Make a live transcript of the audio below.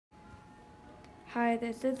Hi,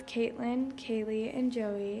 this is Caitlin, Kaylee, and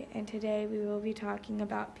Joey, and today we will be talking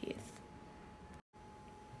about peace.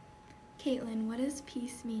 Caitlin, what does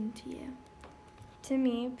peace mean to you? To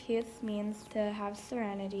me, peace means to have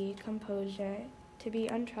serenity, composure, to be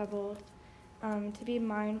untroubled, to be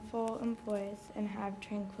mindful and poised, and have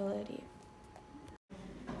tranquility.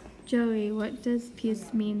 Joey, what does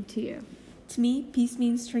peace mean to you? To me, peace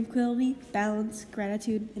means tranquility, balance,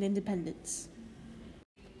 gratitude, and independence.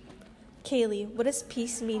 Kaylee, what does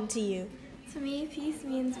peace mean to you? To me, peace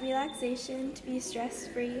means relaxation, to be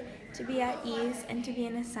stress-free, to be at ease, and to be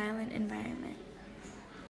in a silent environment.